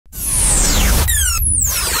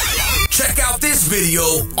video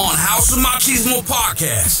on House of Machismo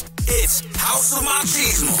podcast. It's House of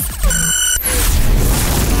Machismo.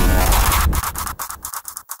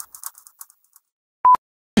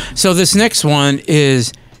 So this next one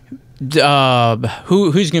is who's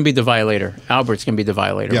going to be the violator? Albert's going to be the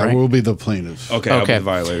violator, Yeah, right? we'll be the plaintiff. Okay, I'll be the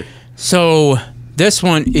violator. So this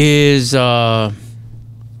one is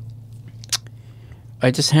I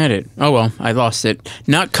just had it. Oh well, I lost it.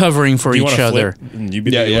 Not covering for each other. You be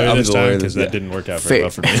the lawyer this time because that didn't work out very well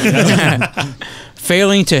for me.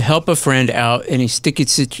 Failing to help a friend out in a sticky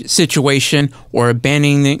situation or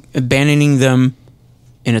abandoning them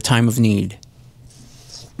in a time of need.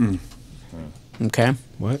 Okay.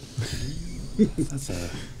 What?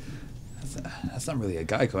 That's not really a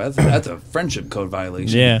guy code. That's a friendship code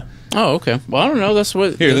violation. Yeah. Oh, okay. Well, I don't know. That's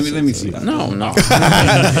what. Here, let me see. No. You don't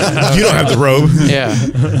have the robe. Yeah.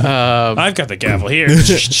 I've got the gavel here.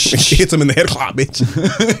 Hits him in the head. Claw, bitch.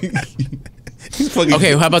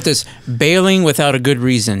 Okay, how about this? Bailing without a good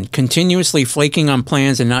reason. Continuously flaking on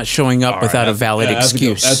plans and not showing up without a valid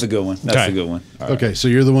excuse. That's a good one. That's a good one. All right. Okay, so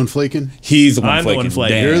you're the one flaking? He's the one I'm the flaking. one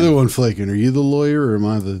flaking. Damn. You're the one flaking. Are you the lawyer or am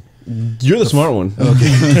I the... You're the smart one. Okay.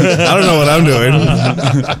 I don't know what I'm doing.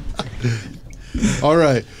 All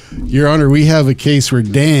right. Your Honor, we have a case where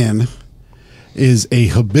Dan is a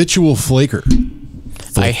habitual flaker.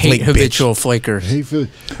 I hate habitual flakers.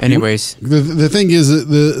 Anyways. The thing is that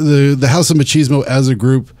the House of Machismo as a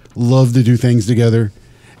group love to do things together.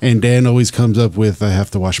 And Dan always comes up with, I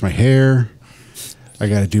have to wash my hair. I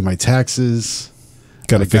got to do my taxes.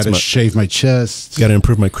 I got to shave my chest. Got to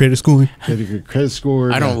improve my credit score. Got to get credit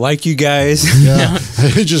score. I don't like you guys. Yeah.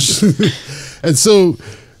 And so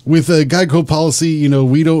with a Geico policy, you know,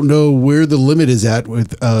 we don't know where the limit is at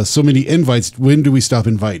with so many invites. When do we stop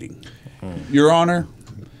inviting? Your Honor,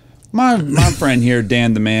 my friend here,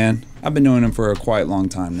 Dan the Man, I've been knowing him for a quite long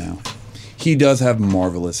time now. He does have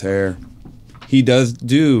marvelous hair. He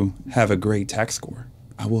do have a great tax score.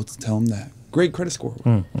 I will tell him that. Great credit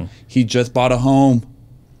score. He just bought a home.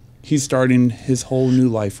 He's starting his whole new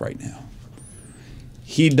life right now.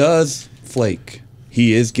 He does flake.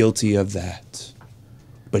 He is guilty of that.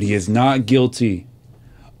 But he is not guilty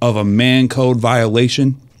of a man code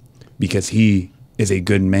violation because he is a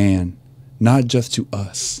good man, not just to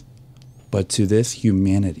us, but to this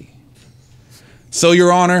humanity. So,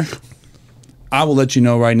 Your Honor, I will let you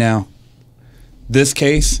know right now, this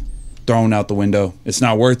case, thrown out the window. It's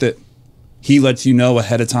not worth it. He lets you know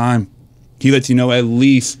ahead of time. He lets you know at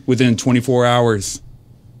least within 24 hours.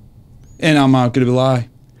 And I'm not going to lie.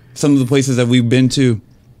 Some of the places that we've been to,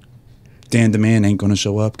 Dan the Man ain't going to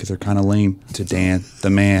show up because they're kind of lame to Dan the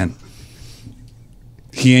Man.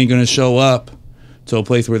 He ain't going to show up to a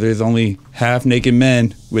place where there's only half-naked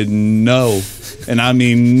men with no, and I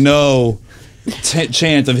mean no,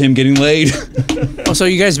 chance of him getting laid. Oh, so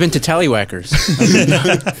you guys been to Tallywhackers?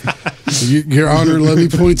 Your Honor, let me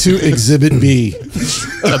point to Exhibit B.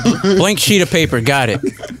 A blank sheet of paper. Got it.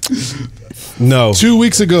 No. 2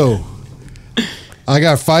 weeks ago, I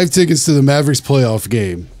got 5 tickets to the Mavericks playoff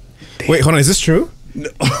game. Wait, hold on. Is this true? No.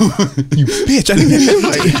 You bitch. I didn't get an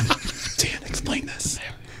invite. Dan, explain this.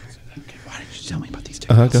 Why didn't you tell me about these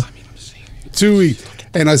tickets? Go. 2 weeks.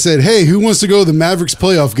 And I said, hey, who wants to go to the Mavericks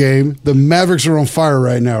playoff game? The Mavericks are on fire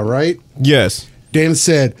right now, right? Yes. Dan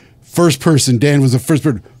said, first person. Dan was the first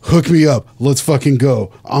person. Hook me up. Let's fucking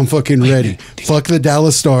go. I'm fucking ready. Fuck the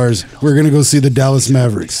Dallas Stars. We're going to go see the Dallas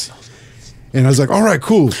Mavericks. And I was like, all right,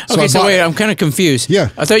 cool. Okay, so wait, I'm kind of confused. Yeah.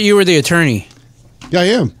 I thought you were the attorney. Yeah, I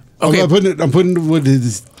am. Okay. I'm putting what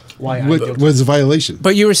is a violation.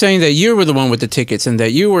 But you were saying that you were the one with the tickets and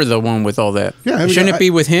that you were the one with all that. Yeah, Shouldn't it be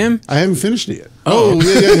with him? I haven't finished it yet. Oh.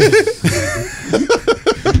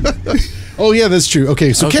 Yeah. Oh, yeah, that's true.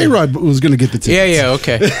 Okay, so K-Rod was going to get the tickets. Yeah,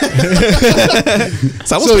 okay.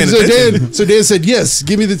 So Dan said, yes,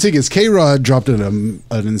 give me the tickets. K-Rod dropped an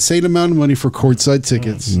insane amount of money for courtside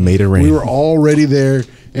tickets. Made it rain. We were already there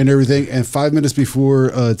and everything. And 5 minutes before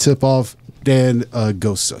tip-off, Dan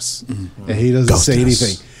ghosts us. And he doesn't say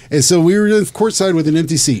anything. And so we were in courtside with an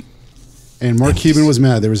empty seat. And Mark Cuban was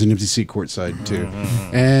mad. There was an empty seat courtside, too.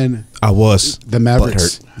 And I was. the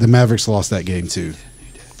Mavericks lost that game, too.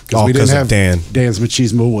 All because of Dan. Dan's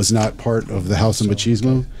Machismo was not part of the House of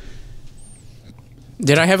Machismo.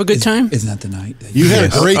 Did I have a good time? Isn't that the night? You had a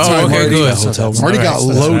great time, okay, Marty. good. Marty got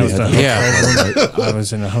loaded. I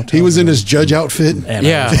was in a hotel. He was in his judge outfit. And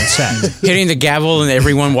Yeah. I was on set. Hitting the gavel and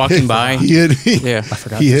everyone walking by. He hit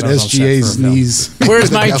forgot he hit I was on set SGA's for a film. knees.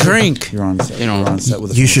 Where's my drink? You're on set. You know, You're on set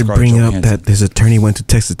with a You film should Scarlett bring up Johansson. that his attorney went to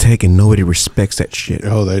Texas Tech and nobody respects that shit.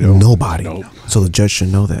 Oh, they don't. Nobody. Nope. So the judge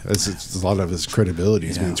should know that. It's a lot of his credibility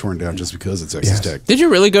is being torn down just because of Texas Tech. Did you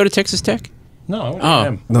really go to Texas Tech? No, I went Oh. to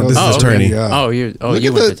him. No, this is okay. attorney. Yeah. Oh, you Look you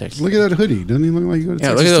at went to that. Texas. Look at that hoodie. Doesn't he look like you go to Yeah,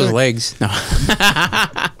 Texas look at those Tech? legs.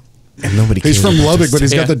 No. And nobody He's came from to Lubbock, Texas but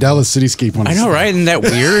he's Yeah. got the Dallas cityscape on I his know, right? Isn't that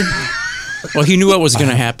weird? Well, he knew what was going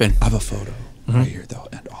to happen. I have a photo right here, though,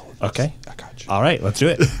 and all of this. Okay. I got you. All right, let's do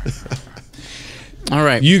it. All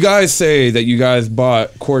right. You guys say that you guys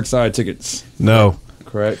bought courtside tickets, No,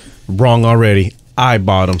 correct? wrong already. I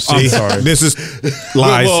bought them. See, I'm sorry. This is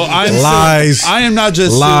lies. I'm lies. I am not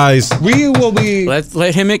just Lies. We will be.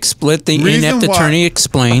 Let him split the Reason inept why- attorney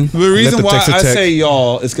explain. The reason the why Texas I Tech- say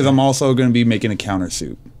y'all is because I'm also going to be making a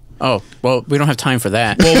countersuit. Oh, well, we don't have time for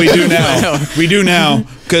that. Well, we do now. We do now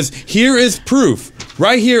because here is proof.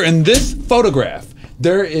 Right here in this photograph,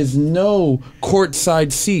 there is no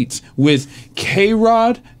courtside seats with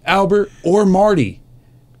K-Rod, Albert, or Marty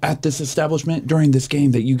at this establishment during this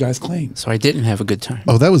game that you guys claim. So I didn't have a good time.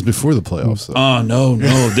 Oh, that was before the playoffs. Though. Oh, no.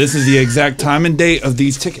 This is the exact time and date of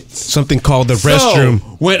these tickets. Something called the restroom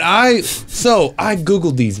So I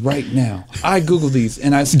Googled these right now. I Googled these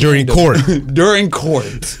and I scanned During them. court. During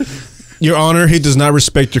court. Your Honor, he does not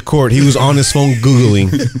respect your court. He was on his phone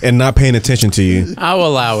Googling and not paying attention to you. I'll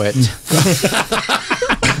allow it.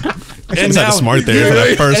 And not smart there for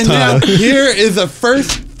that first and time. now here is a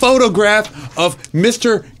first photograph of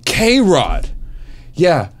Mr. K-Rod.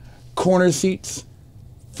 Yeah, corner seats,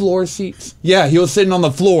 floor seats. Yeah, he was sitting on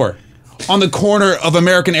the floor, on the corner of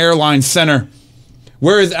American Airlines Center.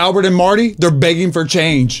 Where is Albert and Marty? They're begging for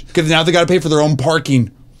change because now they got to pay for their own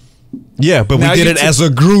parking. Yeah, but Now we did you it t- as a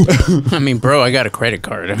group. I mean, bro, I got a credit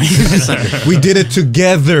card. I mean, it's like- We did it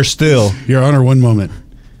together still. Your Honor, one moment.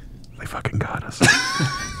 They fucking got us.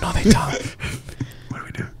 No, they don't. What do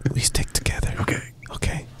we do? We stick together. Okay.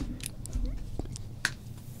 Okay.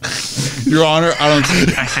 Your Honor, I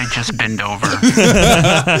don't. I say just bend over.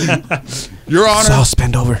 Your Honor, So I'll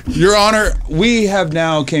spend over. Your Honor, we have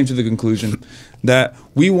now came to the conclusion that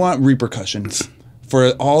we want repercussions for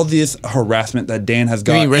all this harassment that Dan has I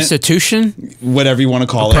got. mean, restitution? Whatever you want to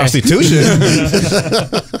call it. Prostitution.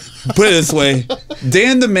 Put it this way,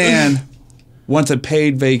 Dan the man wants a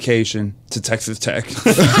paid vacation to Texas Tech. He's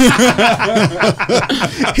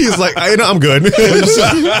like, I'm good.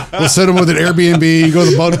 We'll set him with an Airbnb. Go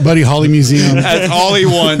to the Buddy Holly Museum. That's all he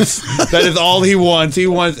wants. That is all he wants. He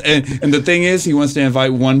wants, and the thing is, he wants to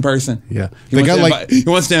invite one person. Yeah, He they wants, got to like invite, he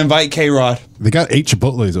wants to invite K-Rod. they got 8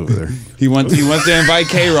 Chipotles over there. He wants to invite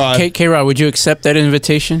K-Rod. K-Rod, would you accept that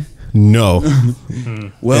invitation? No.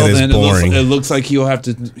 Well, It is then boring. it looks like he'll have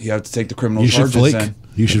to take the criminal You should charges. flake. Then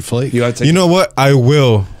You should flake. you have to take. You know what? I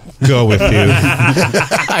will go with you.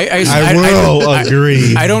 I will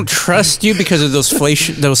agree. I don't trust you because of those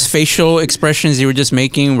facial expressions you were just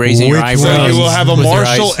making, raising your Which eyebrows. ones? you will have a with your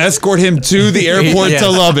marshal eyes. escort him to the airport Yes. to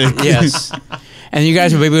Lubbock. Yes. And you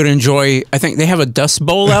guys will be able to enjoy. I think they have a Dust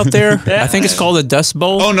Bowl out there. I think it's called a Dust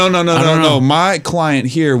Bowl. Oh no! I don't know. No! My client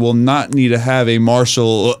here will not need to have a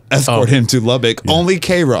marshal escort him to Lubbock. Only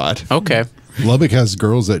K-Rod. Okay. Lubbock has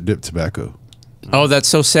girls that dip tobacco. Oh, that's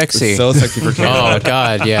so sexy. So sexy for Oh K-Rod.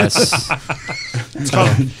 God, yes.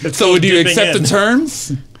 So would you dipping accept in. the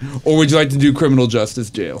terms, or would you like to do criminal justice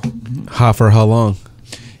jail? How for how long?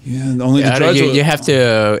 Yeah, only the Yeah, judge. you have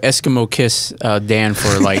to Eskimo kiss Dan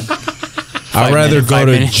for like. I'd rather go 5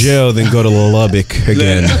 to minutes. jail than go to Lubbock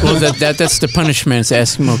again. Well, that's the punishment. It's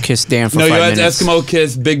Eskimo kiss Dan for No, 5 you had to minutes. Eskimo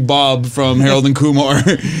kiss Big Bob from Harold and Kumar,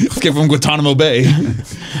 escape from Guantanamo Bay.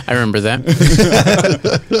 I remember that.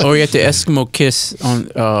 Or you have to Eskimo kiss on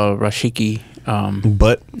Rashiki.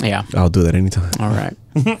 But Yeah. I'll do that anytime. All right.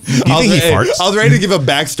 You think he farts? I was ready to give a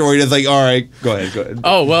backstory that's like, all right, go ahead.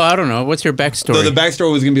 Oh well, I don't know. What's your backstory? So the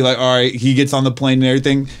backstory was gonna be like, all right, he gets on the plane and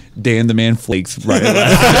everything. Dan the man flakes right away.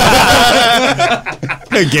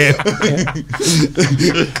 Again.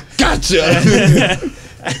 Gotcha.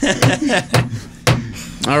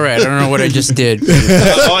 All right. I don't know what I just did.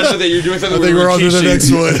 Oh, I know that you're doing something. I think we're on to the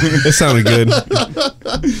next one. It sounded good.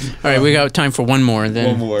 All right, we got time for one more.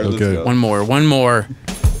 Then One more. Let's Okay. go. One more.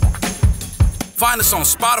 Find us on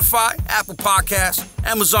Spotify, Apple Podcasts,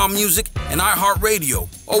 Amazon Music, and iHeartRadio,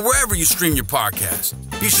 or wherever you stream your podcasts.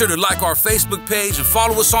 Be sure to like our Facebook page and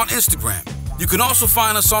follow us on Instagram. You can also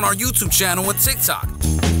find us on our YouTube channel and TikTok.